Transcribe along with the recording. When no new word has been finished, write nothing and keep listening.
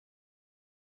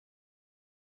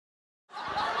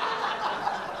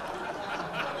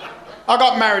I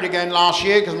got married again last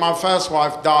year because my first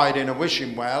wife died in a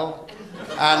wishing well,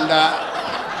 and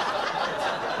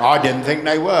I didn't think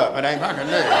they were, but they fucking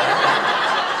do.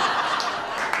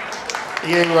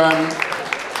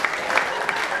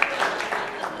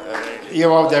 You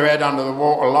hold their head under the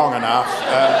water long enough.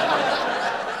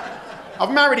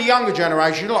 I've married a younger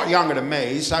generation, a lot younger than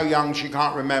me, so young she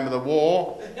can't remember the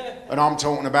war, and I'm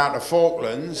talking about the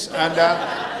Falklands, and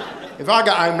if I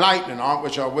get home late tonight,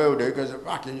 which I will do, because it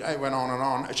went on and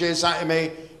on, she'll say to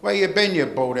me, "Where you been, you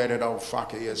bald-headed old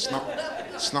fucker, you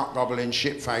snot-gobbling,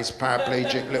 shit-faced,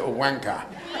 paraplegic little wanker?"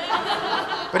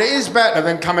 But it is better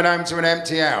than coming home to an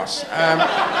empty house. At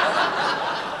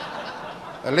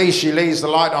least she leaves the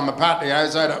light on the patio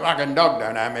so that fucking dog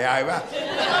don't hand me over.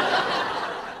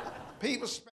 People